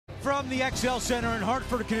From the XL Center in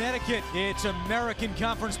Hartford, Connecticut, it's American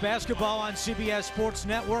Conference basketball on CBS Sports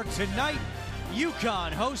Network. Tonight,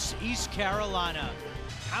 UConn hosts East Carolina.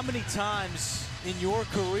 How many times in your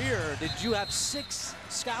career did you have 6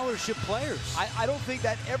 scholarship players? I don't think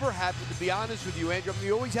that ever happened, to be honest with you, Andrew. I mean,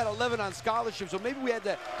 we always had 11 on scholarship, so maybe we had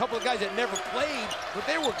a couple of guys that never played, but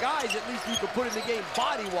they were guys at least we could put in the game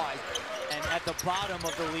body-wise. And at the bottom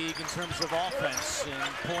of the league in terms of offense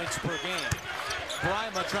and points per game.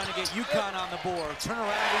 Brima trying to get UConn on the board.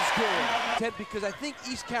 Turnaround is good. Ted, because I think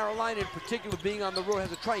East Carolina in particular, being on the road,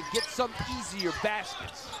 has to try and get some easier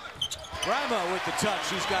baskets. Brima with the touch.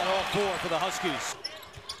 He's got all 4 for the Huskies.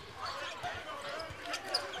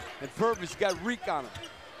 And Purvis got Reek on him.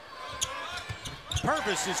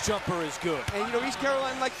 Purvis's jumper is good. And you know, East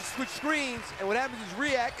Carolina likes to switch screens, and what happens is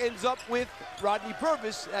Riak ends up with Rodney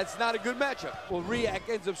Purvis. That's not a good matchup. Well, Riak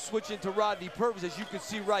ends up switching to Rodney Purvis, as you can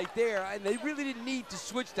see right there, and they really didn't need to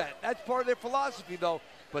switch that. That's part of their philosophy, though,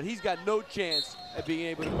 but he's got no chance at being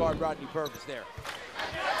able to guard Rodney Purvis there.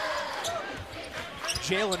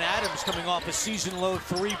 Jalen Adams coming off a season-low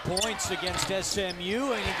 3 points against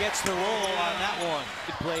SMU, and he gets the roll on that one.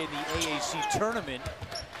 He played in the AAC tournament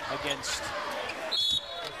against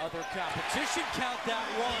other competition. Count that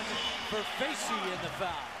one for Facey in the foul.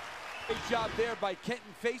 Great job there by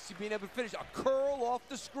Kenton Facey being able to finish a curl off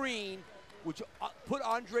the screen, which put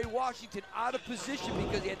Andre Washington out of position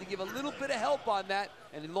because he had to give a little bit of help on that,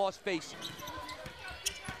 and he lost Facey.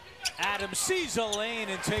 Adams sees a lane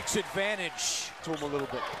and takes advantage. To him a little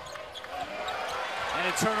bit. And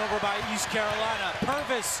a turnover by East Carolina.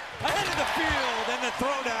 Purvis ahead of the field and the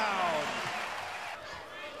throwdown.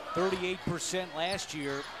 38% last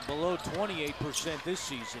year, below 28% this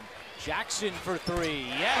season. Jackson for 3,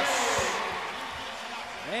 yes!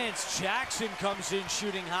 Vance Jackson comes in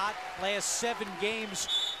shooting hot. Last 7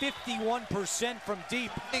 games, 51% from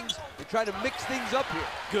deep. They try to mix things up here.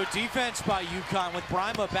 Good defense by UConn with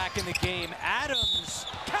Brima back in the game. Adams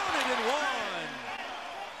counted and one.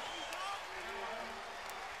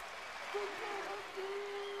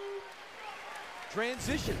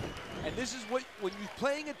 Transition. And this is what, when you're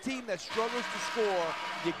playing a team that struggles to score,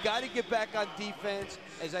 you got to get back on defense.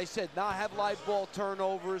 As I said, not have live ball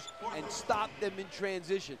turnovers and stop them in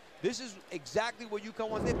transition. This is exactly what UConn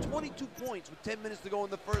wants. They have 22 points with 10 minutes to go in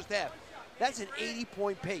the first half. That's an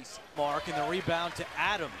 80-point pace. Mark, and the rebound to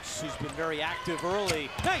Adams, who's been very active early.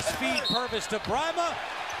 Nice feed, Purvis to Brima.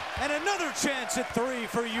 And another chance at 3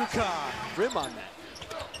 for UConn. Rim on that.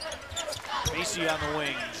 Facey on the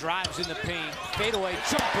wing, drives in the paint, fadeaway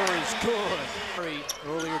jumper is good.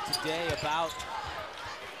 Earlier today about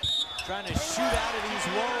trying to shoot out of these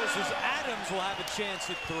walls as Adams will have a chance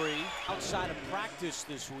at 3 outside of practice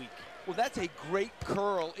this week. Well, that's a great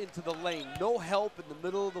curl into the lane. No help in the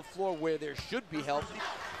middle of the floor where there should be help.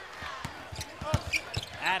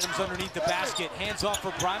 Adams underneath the basket, hands off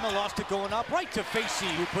for Brima, lost it going up, right to Facey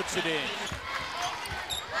who puts it in.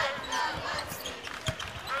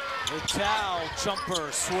 Vital, jumper,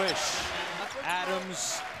 swish.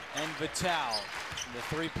 Adams and Vital, the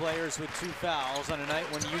 3 players with 2 fouls on a night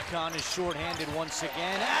when UConn is shorthanded once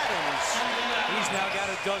again. Adams, he's now got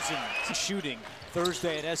a dozen. Shooting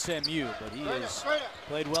Thursday at SMU, but he has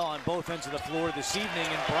played well on both ends of the floor this evening,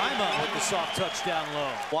 and Brima with the soft touch down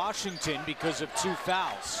low. Washington because of 2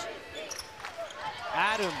 fouls.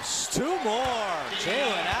 Adams, 2 more.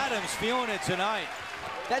 Jalen Adams feeling it tonight.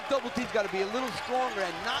 That double team's got to be a little stronger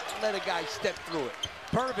and not let a guy step through it.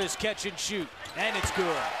 Purvis catch and shoot, and it's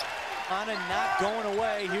good. Anna not going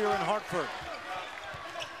away here in Hartford.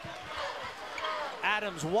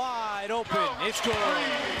 Adams wide open, it's good.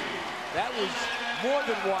 That was more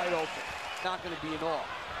than wide open. Not going to be an all.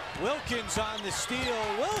 Wilkins on the steal.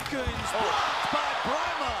 Wilkins blocked by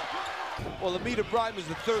Brima. Well, Amita Brima is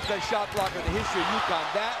the 3rd best shot blocker in the history of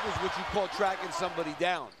UConn. That was what you call tracking somebody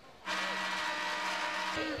down.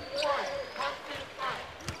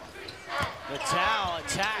 Vital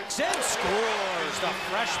attacks and scores. The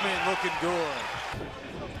freshman looking good.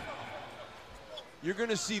 You're going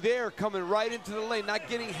to see there coming right into the lane, not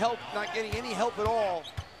getting help, not getting any help at all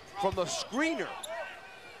from the screener,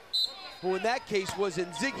 who in that case was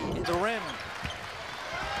Nzigi in the rim.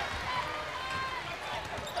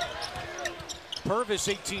 Purvis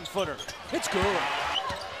 18-footer. It's good.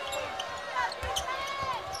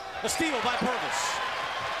 A steal by Purvis.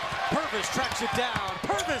 Purvis tracks it down.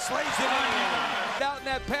 Purvis lays it in. Out in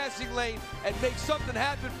that passing lane and makes something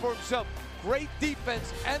happen for himself. Great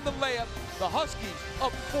defense and the layup. The Huskies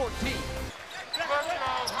up 14.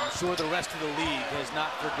 I'm sure the rest of the league has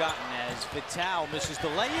not forgotten as Vital misses the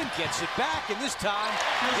lay-in, gets it back, and this time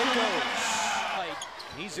it goes.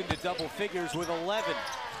 He's into double figures with 11.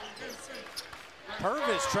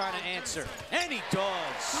 Purvis trying to answer, and he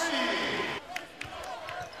does.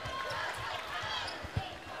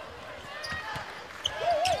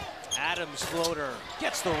 Adams floater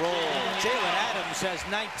gets the roll. Jalen Adams has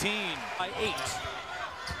 19 by 8.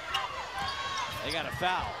 They got a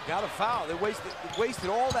foul. Got a foul. They wasted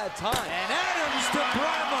all that time. And Adams to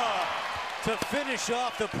Brema to finish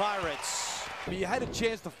off the Pirates. You had a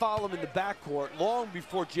chance to foul him in the backcourt long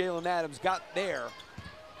before Jalen Adams got there.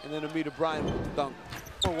 And then Amita Bryant with the dunk.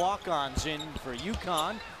 For walk-ons in for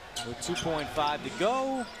UConn with 2.5 to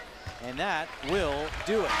go. And that will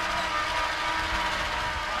do it.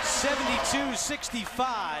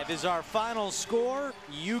 72-65 is our final score.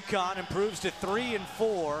 UConn improves to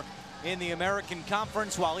 3-4 in the American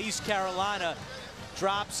Conference, while East Carolina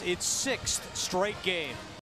drops its 6th straight game.